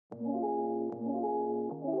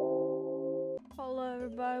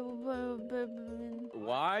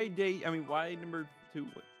Why number 2?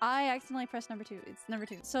 I accidentally pressed number 2. It's number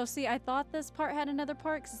 2. So see, I thought this part had another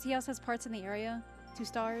part because he also has parts in the area. 2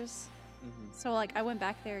 stars. So like I went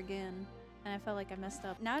back there again and I felt like I messed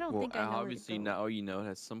up. Now I don't think I know. Obviously now you know it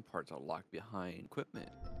has some parts are locked behind equipment.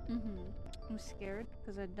 I'm scared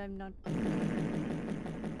because I'm not.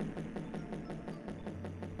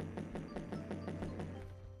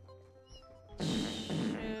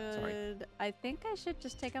 I think I should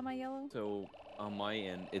just take out my yellow. So on my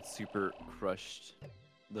end, it's super crushed,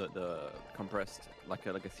 the compressed like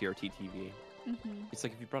a CRT TV. It's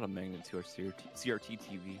like if you brought a magnet to our CRT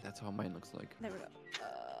TV. That's how mine looks like. There we go.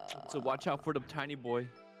 So watch out for the tiny boy.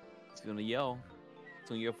 He's gonna yell. He's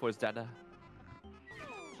gonna yell for his dada.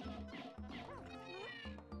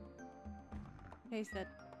 Okay, he's dead.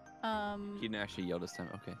 He didn't actually yell this time.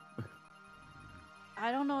 Okay.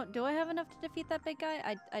 I don't know. Do I have enough to defeat that big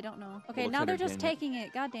guy? I don't know. Okay, Well, now they're just taking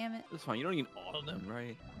it. God damn it. That's fine. You don't need all of them,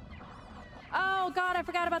 right? Oh god, I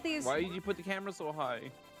forgot about these. Why did you put the camera so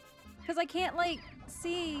high? Because I can't like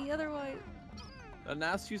see otherwise.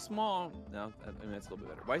 Now it's too small. No, I mean that's a little bit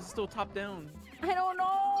better. Why is it still top down? I don't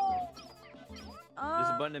know. There's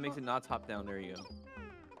a button that makes it not top down. There you go.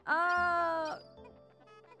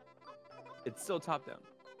 It's still top down.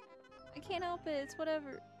 I can't help it. It's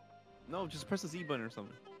whatever. No, just press the Z button or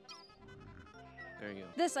something. There you go.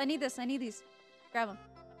 This, I need this. I need these. Grab them.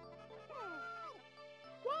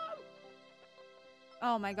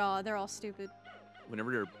 Oh my god, they're all stupid.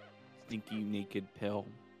 Whenever they're stinky, naked, pale,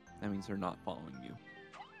 that means they're not following you.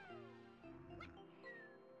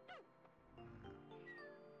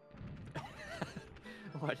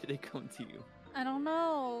 Why did they come to you? I don't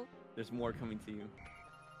know. There's more coming to you.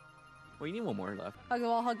 Well, you need one more left. Hug the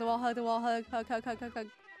wall, hug the wall, hug the wall, hug.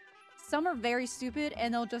 Some are very stupid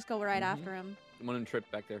and they'll just go right after him. One in trip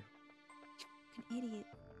back there. An idiot.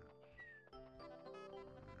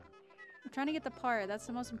 I'm trying to get the part. That's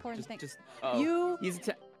the most important thing. You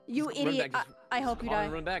idiot. I hope you die.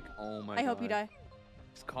 Run back. Oh my god. I hope you die.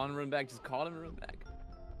 Just call him and run back. Just call him and run back.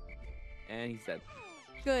 And he's dead.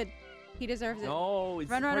 Good. He deserves it. No,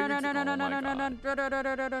 it's run.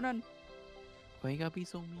 Why you gotta be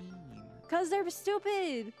so mean? Cause they're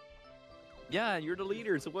stupid. Yeah, you're the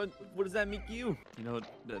leader. So what does that make you? You know,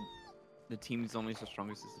 the team's only so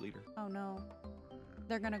strongest as the leader. Oh no.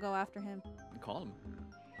 They're gonna go after him. Call him.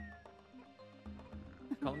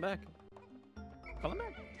 Call him back. Call him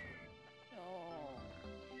back. Oh.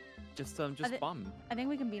 Just bomb him. I think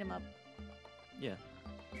we can beat him up. Yeah.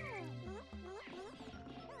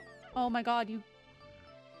 Oh my god,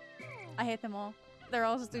 I hate them all. They're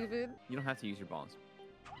all stupid. You don't have to use your bombs.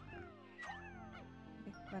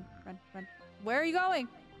 Okay, run. Where are you going?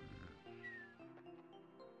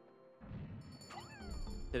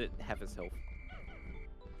 Did it have his health?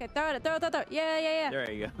 Okay, throw it. Yeah. There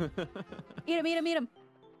you go. Eat him.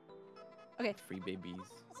 Okay. Free babies.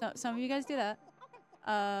 So some of you guys do that.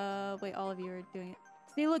 Wait, all of you are doing it.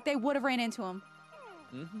 See, look, they would have ran into him.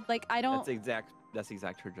 Like, I don't... That's the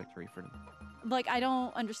exact trajectory for them. Like, I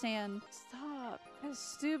don't understand. Stop. That's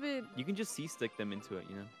stupid. You can just C-stick them into it,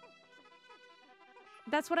 you know?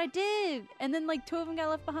 That's what I did. And then, like, 2 of them got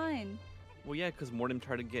left behind. Well, yeah, because more of them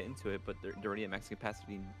tried to get into it, but they're already at max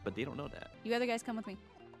capacity, but they don't know that. You other guys come with me.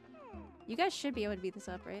 You guys should be able to beat this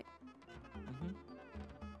up, right?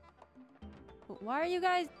 But why are you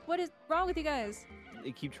guys... What is wrong with you guys?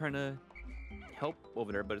 They keep trying to help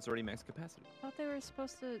over there, but it's already max capacity. I thought they were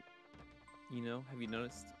supposed to... You know, have you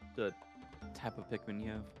noticed the type of Pikmin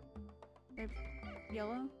you have? They're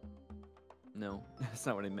yellow? No, that's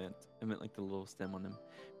not what I meant. I meant like the little stem on them.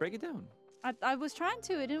 Break it down. I was trying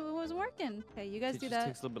to. It wasn't working. Okay, you guys do that. It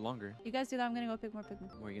takes a little bit longer. You guys do that. I'm gonna go pick more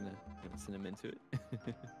Pikmin. We're gonna send them into it.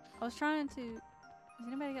 I was trying to... Does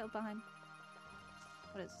anybody get behind?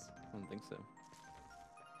 What is this? I don't think so.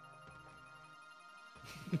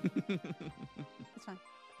 It's fine.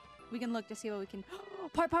 We can look to see what we can...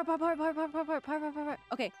 Part.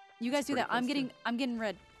 Okay, you guys do that. I'm getting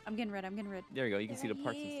red. I'm getting red. There you go. You can see the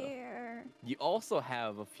parts and stuff. You also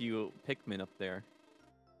have a few Pikmin up there.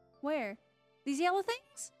 Where? These yellow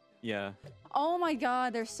things? Yeah. Oh my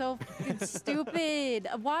god, they're so fucking stupid.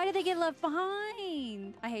 Why did they get left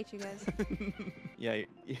behind? I hate you guys. Yeah, it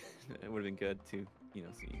would have been good to, you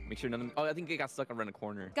know, see. Make sure none of them... Oh, I think they got stuck around a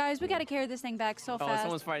corner. Guys, we gotta carry this thing back so fast. Oh,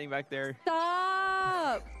 someone's fighting back there.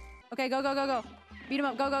 Stop! Okay, go. Beat him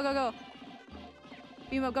up, go.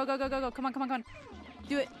 Beat him up, go. Come on.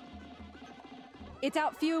 Do it. It's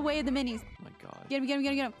out few away of the minis. Oh my god. Get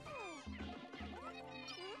him.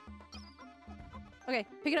 Okay,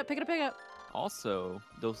 pick it up. Also,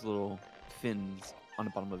 those little fins on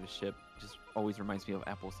the bottom of his ship. Just always reminds me of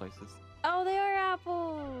apple slices. Oh, they are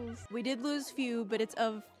apples. We did lose few, but it's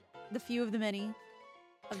of the few of the many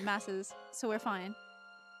of masses, so we're fine.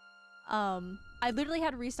 I literally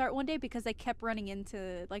had to restart one day because I kept running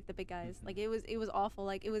into like the big guys. Like it was awful.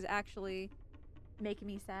 Like it was actually making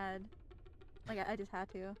me sad. Like I just had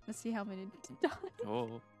to. Let's see how many died.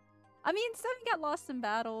 Oh. I mean, 7 got lost in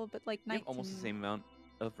battle, but like 19. You have almost the same amount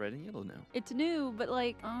of red and yellow now. It's new, but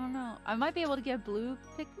like I don't know. I might be able to get blue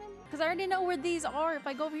Pikmin because I already know where these are. If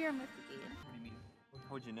I go over here, I'm gonna forget. What do you mean?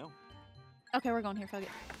 How would you know? Okay, we're going here. Fuck it.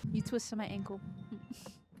 You twisted my ankle.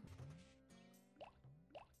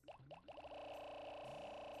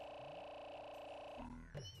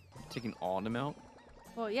 Taking all of them out?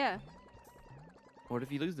 Well, yeah. What if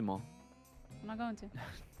you lose them all? I'm not going to.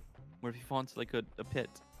 What if you fall into like a pit?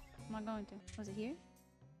 I'm not going to. Was it here?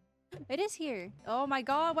 It is here. Oh my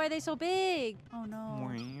god, why are they so big? Oh no.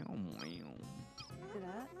 Look at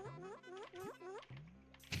that.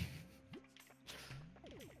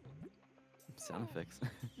 Sound effects.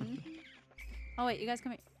 Oh wait, you guys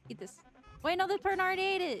come here. Eat this. Wait, no, this person already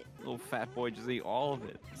ate it. Little fat boy just ate all of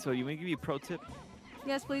it. So you want to give you a pro tip?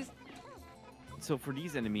 Yes, please. So for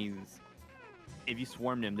these enemies, if you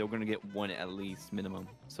swarm them, they're going to get 1 at least minimum.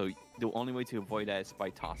 So the only way to avoid that is by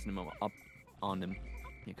tossing them up on them.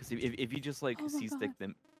 Yeah, because if you just like C-stick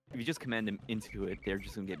them, if you just command them into it, they're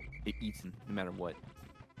just going to get eaten no matter what.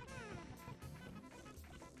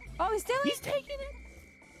 Oh, he's taking it.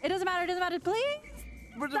 It doesn't matter. It doesn't matter. Please.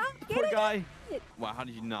 Stop Poor guy. It. Wow, how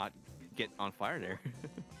did you not get on fire there?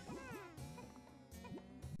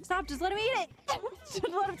 Stop. Just let him eat it. Just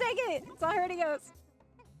let him take it. It's not hurting us.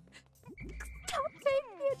 Stop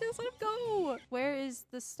taking it. Just let him go. Where is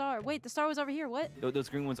the star? Wait, the star was over here. What? Those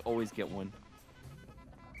green ones always get 1.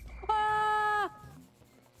 Ah!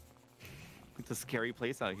 It's a scary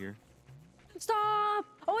place out here. Stop!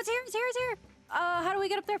 Oh, it's here. It's here. It's here. How do we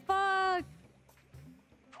get up there? Fuck.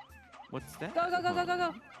 What's that? Go, go, go, go, go,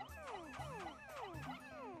 go.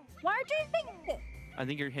 Why aren't you taking it? I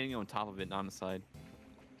think you're hitting on top of it, not on the side.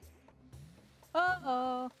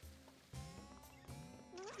 Uh-oh.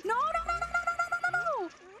 No, no, no, no, no, no, no, no, no!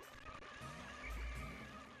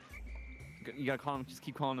 You gotta call him. Just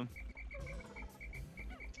keep calling him.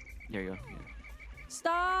 There you go. Yeah.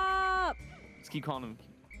 Stop! Just keep calling him.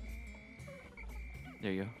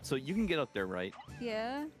 There you go. So you can get up there, right?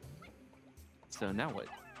 Yeah. So now what?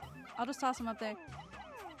 I'll just toss him up there.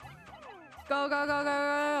 Go, go, go, go,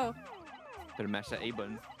 go! Better mash that A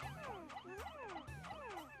button.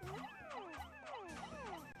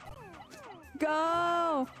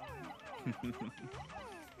 Go!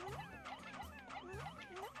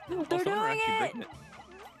 They're doing it!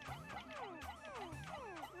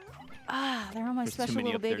 Ah, they're on my There's special too many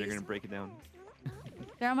little up there, babies. they're gonna break it down.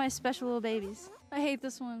 They're on my special little babies. I hate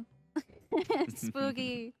this one. It's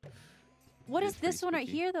spooky. What is this one right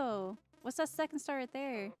here, though? What's that second star right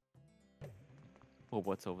there? Well,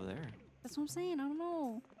 what's over there? That's what I'm saying. I don't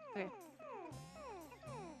know. Okay.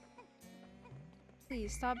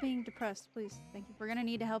 Please, stop being depressed. Please. Thank you. We're gonna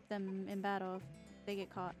need to help them in battle if they get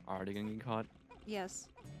caught. Are they gonna get caught? Yes.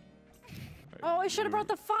 Right, Oh, I should have brought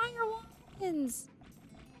the fire ones!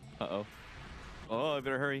 Uh-oh. Oh, I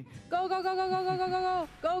better hurry. Go, go, go, go, go, go, go, go, go.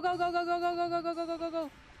 Go, go, go, go, go, go, go, go, go, go, go, go,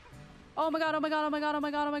 go. Oh my god, oh my god, oh my god, oh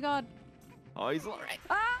my god, oh my god. Oh, he's all right.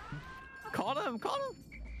 Ah! Call him, call him.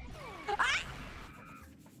 Ah!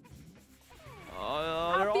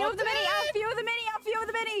 Oh, they're Out few all of the mini, out few of the mini, out few of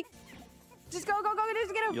the mini. Just go, go, go,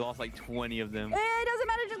 just get him. You lost like 20 of them. It doesn't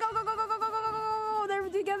matter, just go, go, go, go, go, go, go, go, go.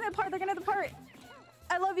 They're getting that part, they're gonna have the part.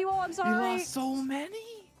 I love you all, I'm sorry. You lost so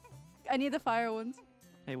many. I need the fire ones.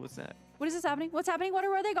 Hey, what's that? What is this happening? What's happening?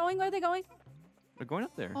 Where are they going? Where are they going? They're going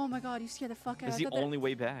up there. Oh my god, you scared the fuck out of It's me. the only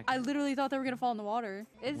way back. I literally thought they were gonna fall in the water.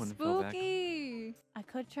 It's Wouldn't fall back. spooky. I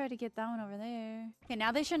could try to get that one over there. Okay,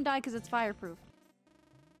 now they shouldn't die because it's fireproof.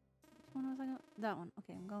 Which one was I going? That one.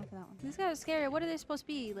 Okay, I'm going for that one. These guys are scary. What are they supposed to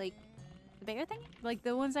be? Like, the bear thing? Like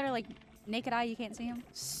the ones that are like naked eye, you can't see them?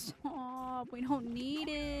 Stop. We don't need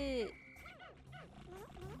it.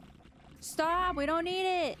 Stop. We don't need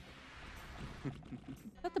it.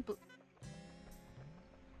 That's the blue.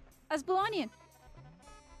 That's blue onion.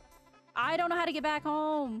 I don't know how to get back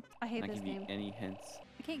home. I hate this give you game. any hints.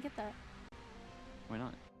 I can't get that. Why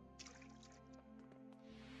not?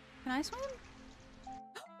 Can I swim?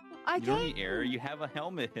 I You don't can't. need air. You have a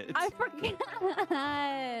helmet. I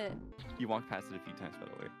forgot. You walked past it a few times, by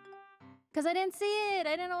the way. Cause I didn't see it.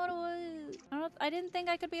 I didn't know what it was. I didn't think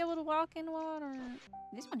I could be able to walk in water.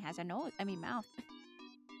 This one has a nose. I mean mouth.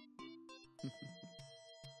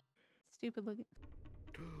 Stupid looking.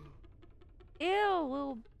 Ew,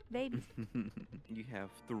 little Babies. You have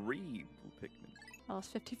 3 blue Pikmin. I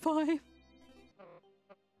lost 55.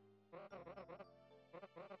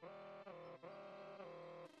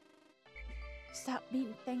 Stop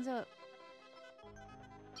beating things up.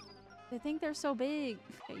 They think they're so big.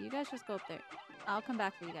 Okay, you guys just go up there. I'll come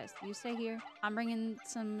back for you guys. You stay here. I'm bringing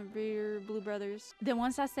some of your blue brothers. Then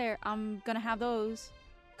once that's there, I'm gonna have those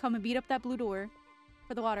come and beat up that blue door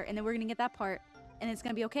for the water. And then we're gonna get that part. And it's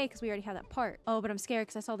gonna be okay because we already have that part. Oh, but I'm scared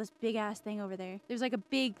because I saw this big ass thing over there. There's like a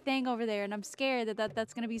big thing over there and I'm scared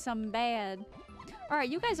that's gonna be something bad. All right,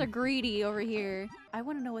 you guys are greedy over here. I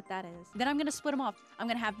want to know what that is. Then I'm gonna split them off. I'm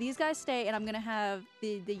gonna have these guys stay and I'm gonna have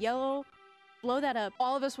the yellow blow that up.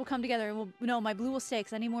 All of us will come together and we'll, no, my blue will stay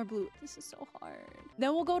because I need more blue. This is so hard.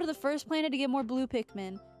 Then we'll go to the first planet to get more blue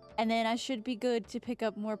Pikmin. And then I should be good to pick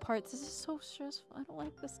up more parts. This is so stressful. I don't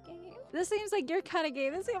like this game. This seems like your kind of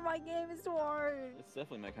game. This game, my game is too hard. It's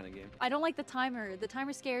definitely my kind of game. I don't like the timer. The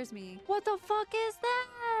timer scares me. What the fuck is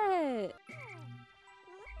that?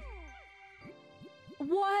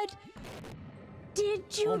 What did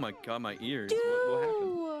you Oh my god, my ears. do? What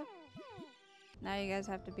happened? Now you guys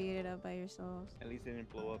have to beat it up by yourselves. At least they didn't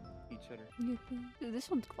blow up each other. Dude, this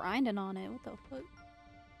one's grinding on it. What the fuck?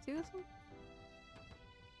 See this one?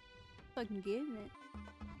 Fucking getting it.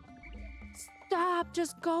 Stop!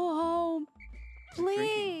 Just go home!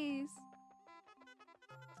 Please!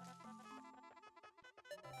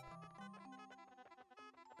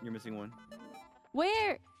 You're missing one.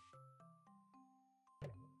 Where?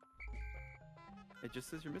 It just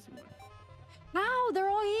says you're missing one. How? They're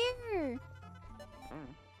all here! I don't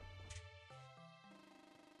know.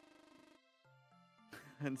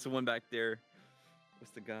 And someone back there.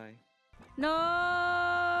 What's the guy?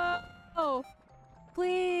 No!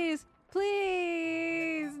 Please!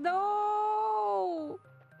 Please! No!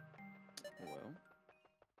 Well.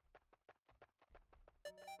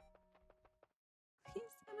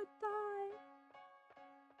 He's gonna die.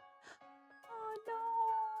 Oh no!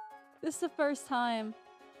 This is the first time.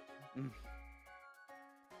 And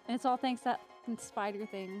it's all thanks to that fucking spider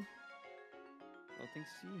thing. Well, thanks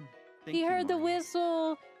to you. He heard the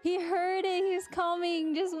whistle. He heard it. He's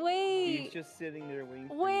coming. Just wait. He's just sitting there waiting.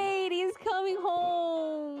 Wait, he's coming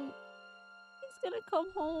home. He's gonna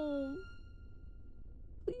come home.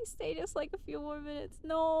 Please stay just like a few more minutes.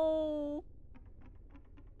 No.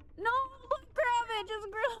 No, grab it. Just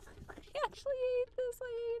grab it. I actually hate this. I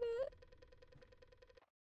hate it.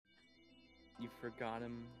 You forgot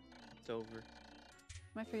him. It's over.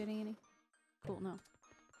 Am I forgetting any? Cool, no.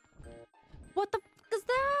 What the fuck is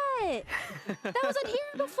that? That wasn't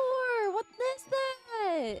here before. What is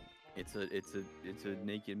that? It's a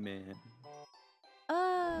naked man.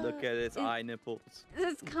 Look at its eye nipples.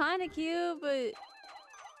 It's kind of cute, but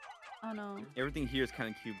oh no. Everything here is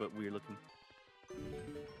kind of cute, but weird looking.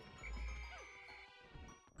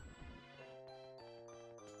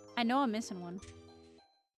 I know I'm missing one.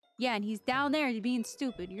 Yeah, and he's down there being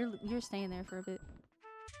stupid. You're staying there for a bit.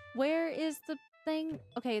 Where is the thing?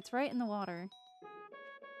 Okay, it's right in the water.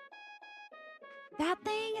 That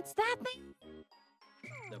thing? It's that thing?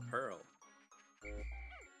 The pearl.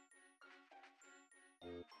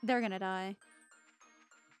 They're gonna die.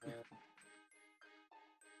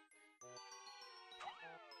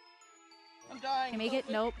 I'm dying. Can I make it?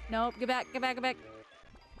 Nope. Nope. Get back. Get back. Get back.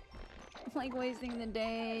 I'm like wasting the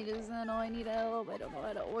day. Just I know I need help. I don't know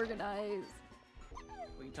how to organize. What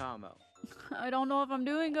are you talking about? I don't know if I'm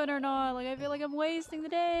doing good or not. Like I feel like I'm wasting the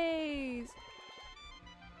days.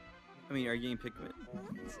 I mean, are you getting Pikmin?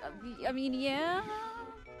 I mean, yeah.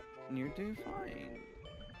 You're doing fine.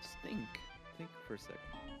 Just think. Think for a second.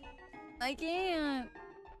 I can't.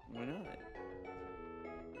 Why not?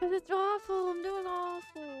 Cause it's awful. I'm doing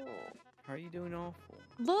awful. How are you doing awful?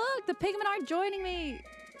 Look, the Pikmin aren't joining me.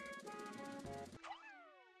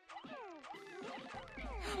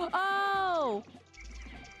 Oh!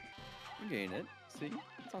 You're getting it. See?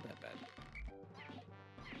 It's not that bad.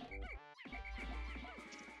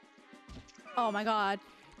 Oh my god.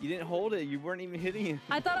 You didn't hold it. You weren't even hitting it.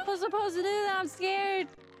 I thought I was supposed to do that. I'm scared.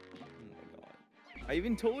 Oh my god. I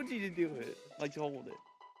even told you to do it. Like, to hold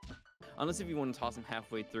it. Unless if you want to toss him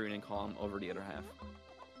halfway through and then call him over the other half.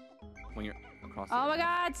 When you're across the Oh my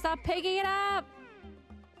god, stop picking it up!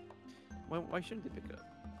 Why shouldn't they pick it up?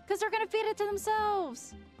 Because they're gonna feed it to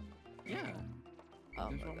themselves. Yeah. Oh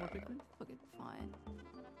There's my one more god. Pikmin? Fucking fine.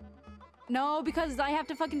 No, because I have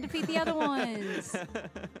to fucking defeat the other ones.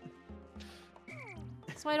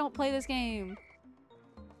 That's why I don't play this game.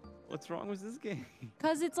 What's wrong with this game?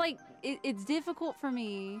 Because it's like, it's difficult for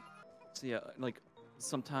me. So yeah, like,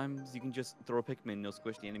 sometimes you can just throw a Pikmin and you'll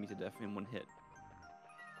squish the enemy to death in one hit.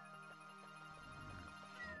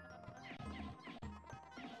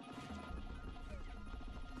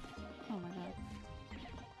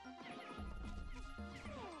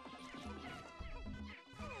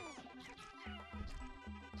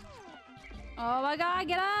 Oh my god,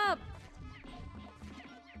 get up!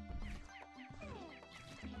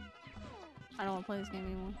 I don't want to play this game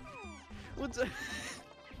anymore. What's that?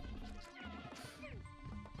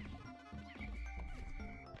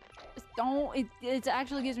 Don't. It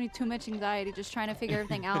actually gives me too much anxiety just trying to figure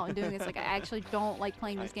everything out and doing this. Like, I actually don't like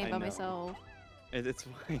playing this game by myself. It's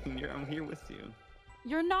fine. I'm here with you.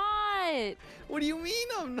 You're not! What do you mean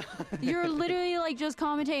I'm not? You're literally, like, just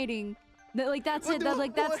commentating. Like, that's it.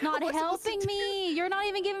 That's not helping me. You're not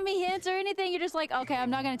even giving me hints or anything. You're just like, okay, I'm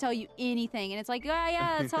not going to tell you anything. And it's like,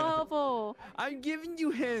 yeah, that's so helpful. I'm giving you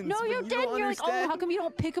hints. No, you didn't. You're like, oh, how come you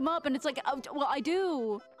don't pick them up? And it's like, oh, well, I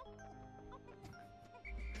do.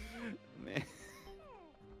 Man.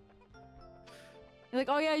 You're like,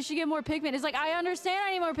 oh, yeah, you should get more Pikmin. It's like, I understand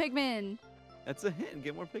I need more Pikmin. That's a hint.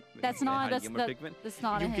 Get more Pikmin. That's not, that's not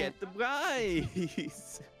a hint. You get the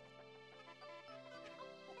prize.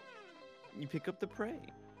 You pick up the prey.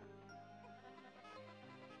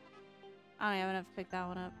 I don't even have to pick that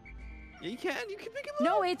one up. Yeah, you can. You can pick him up.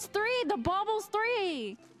 No, it's 3. The bubble's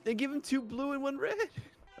 3. They give him 2 blue and 1 red.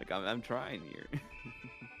 Like, I'm trying here.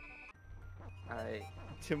 Alright.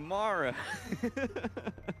 Tomorrow.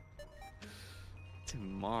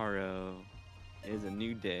 Tomorrow is a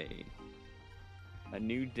new day. A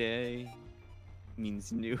new day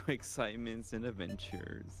means new excitements and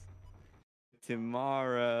adventures.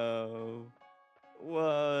 Tomorrow,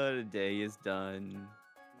 what a day is done.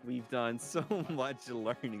 We've done so much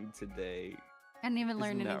learning today. I didn't even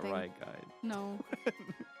learn anything. Isn't that right, guys? No.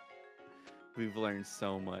 We've learned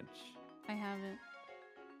so much. I haven't.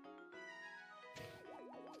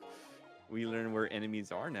 We learned where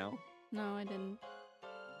enemies are now. No, I didn't.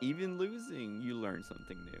 Even losing, you learn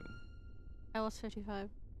something new. I lost 55.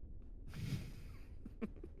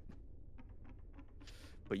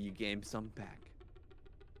 But you gained some back.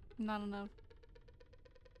 Not enough.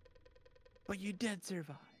 But you did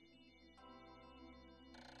survive.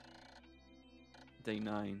 Day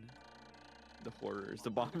 9. The horrors.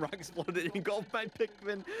 The bomb rock exploded and engulfed my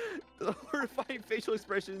Pikmin. The horrifying facial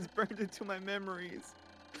expressions burned into my memories.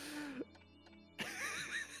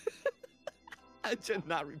 I should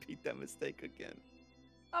not repeat that mistake again.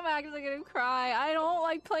 I'm actually gonna cry. I don't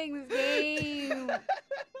like playing this game.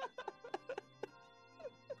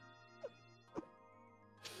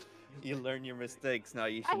 You learn your mistakes. Now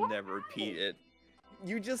you should never repeat it.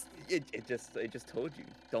 You just it just told you.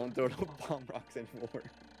 Don't throw the bomb rocks anymore.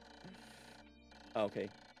 Okay.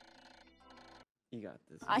 You got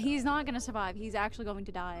this. He's not gonna survive. He's actually going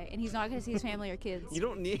to die, and he's not gonna see his family or kids. You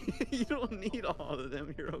don't need all of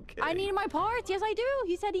them. You're okay. I need my parts. Yes, I do.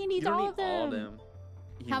 He said he needs all of them. All of them.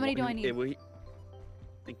 How many do I need? I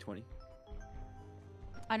think 20.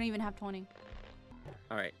 I don't even have 20.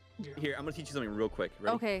 All right. Here, I'm gonna teach you something real quick.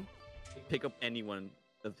 Ready? Okay. Pick up any one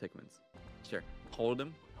of the Pikmins. Sure. Hold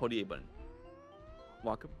them. Hold the A button.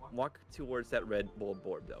 Walk towards that red bulb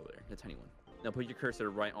orb over there, the tiny one. Now put your cursor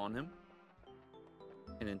right on him,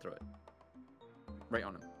 and then throw it. Right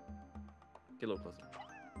on him. Get a little closer.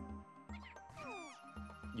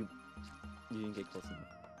 You didn't get close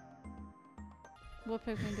enough. What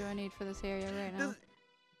Pikmin do I need for this area right now?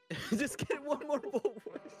 Just get one more bulb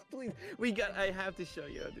orb, please. I have to show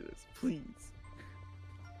you how to do this, please.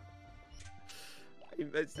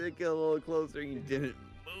 I said get a little closer and you didn't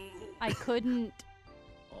move. I couldn't.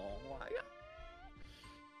 Oh my god.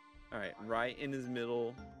 Alright, right in his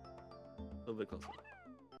middle. A little bit closer.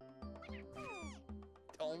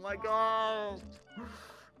 Oh my god.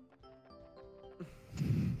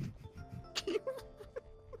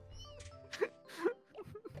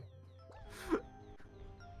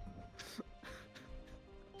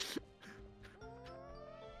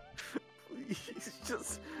 Please,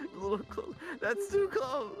 just a little close. That's too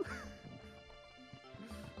close.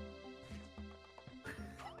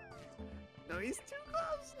 No, he's too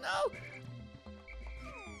close. No.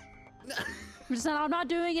 I'm not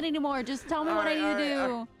doing it anymore. Just tell me what I need to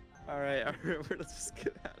do. All right. Let's just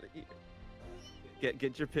get out of here.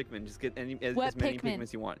 Get your Pikmin. Just get as many Pikmin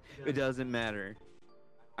as you want. It doesn't matter.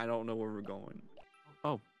 I don't know where we're going.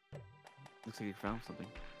 Oh, looks like you found something.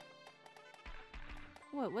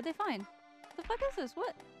 What? What'd they find? What the fuck is this?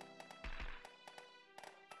 What?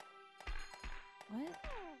 What?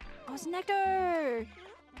 Oh, it's nectar!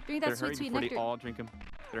 Drink that sweet nectar. They all drink them.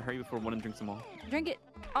 Better hurry before one of them drinks them all. Drink it.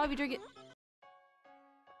 All of you drink it.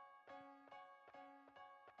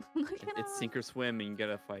 It's sink or swim, and you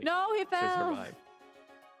gotta fight. No, he fell. To survive.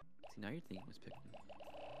 See, now you're thinking was Pikmin.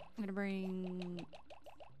 I'm gonna bring.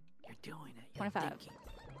 You're doing it. You're 25. Thinking.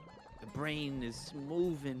 The brain is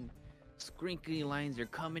moving. Scrinkly lines are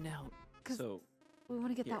coming out. So we want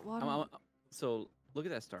to get that water. So look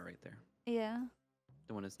at that star right there. Yeah.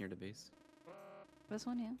 The one that's near the base. This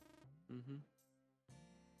one, yeah. Mm-hmm.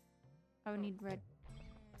 I would need red.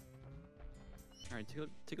 All right,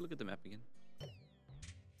 take a look at the map again.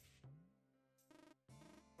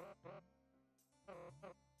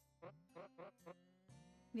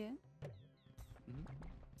 Yeah. Mm-hmm.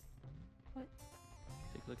 What?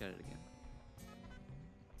 Take a look at it again.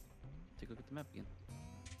 Take a look at the map again.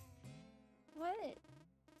 What?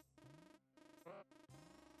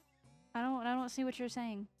 I don't see what you're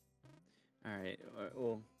saying. All right.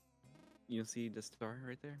 Well, you'll see the star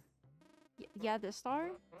right there. Yeah, the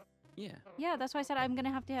star. Yeah. Yeah, that's why I said I'm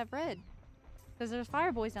gonna have to have red, because there's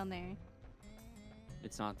fire boys down there.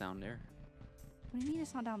 It's not down there. What do you mean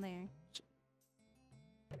it's not down there?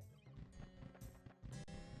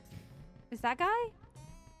 Is that guy?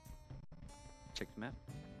 Check the map.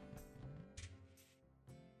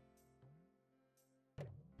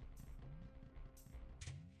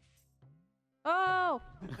 Oh!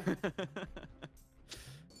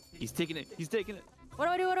 He's taking it. He's taking it. What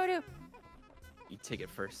do I do? What do I do? You take it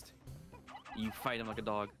first. You fight him like a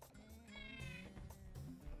dog.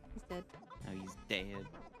 He's dead. Now he's dead.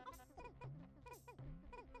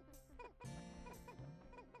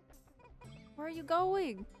 Where are you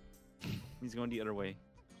going? He's going the other way.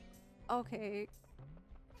 Okay.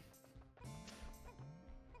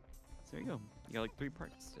 So there you go. You got like 3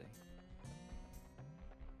 parts today.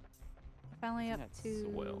 Finally up That's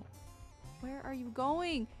to. swell. Where are you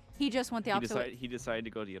going? He just went the opposite way. He decided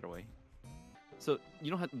to go the other way. So you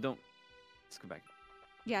don't have to. Let's go back.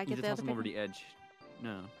 Yeah, You get just the toss other him over Pikmin. the edge.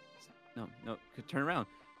 No. Turn around.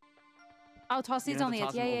 Oh, toss You're these gonna on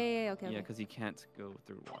have the to edge. toss Yeah, him yeah, yeah. Okay. Yeah, Okay. because he can't go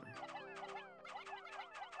through water.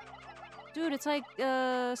 Dude, it's like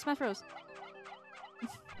Smash Bros.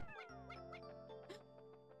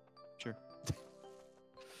 Sure.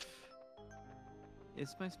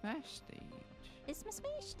 It's my smash stage. It's my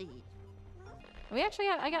Smash stage. We actually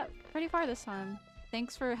I got pretty far this time.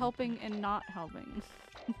 Thanks for helping and not helping.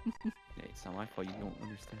 Yeah, it's not my fault. You don't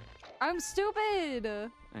understand. I'm stupid.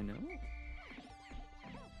 I know.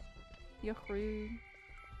 You're rude.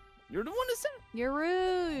 You're the one that said. You're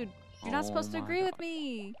rude. You're not Oh supposed to my agree with God.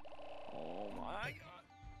 me. Oh my God.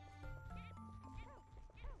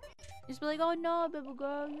 Just be like, oh no, baby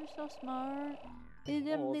girl, you're so smart. You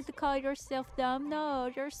didn't Oh, need to call yourself dumb.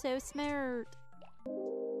 No, you're so smart.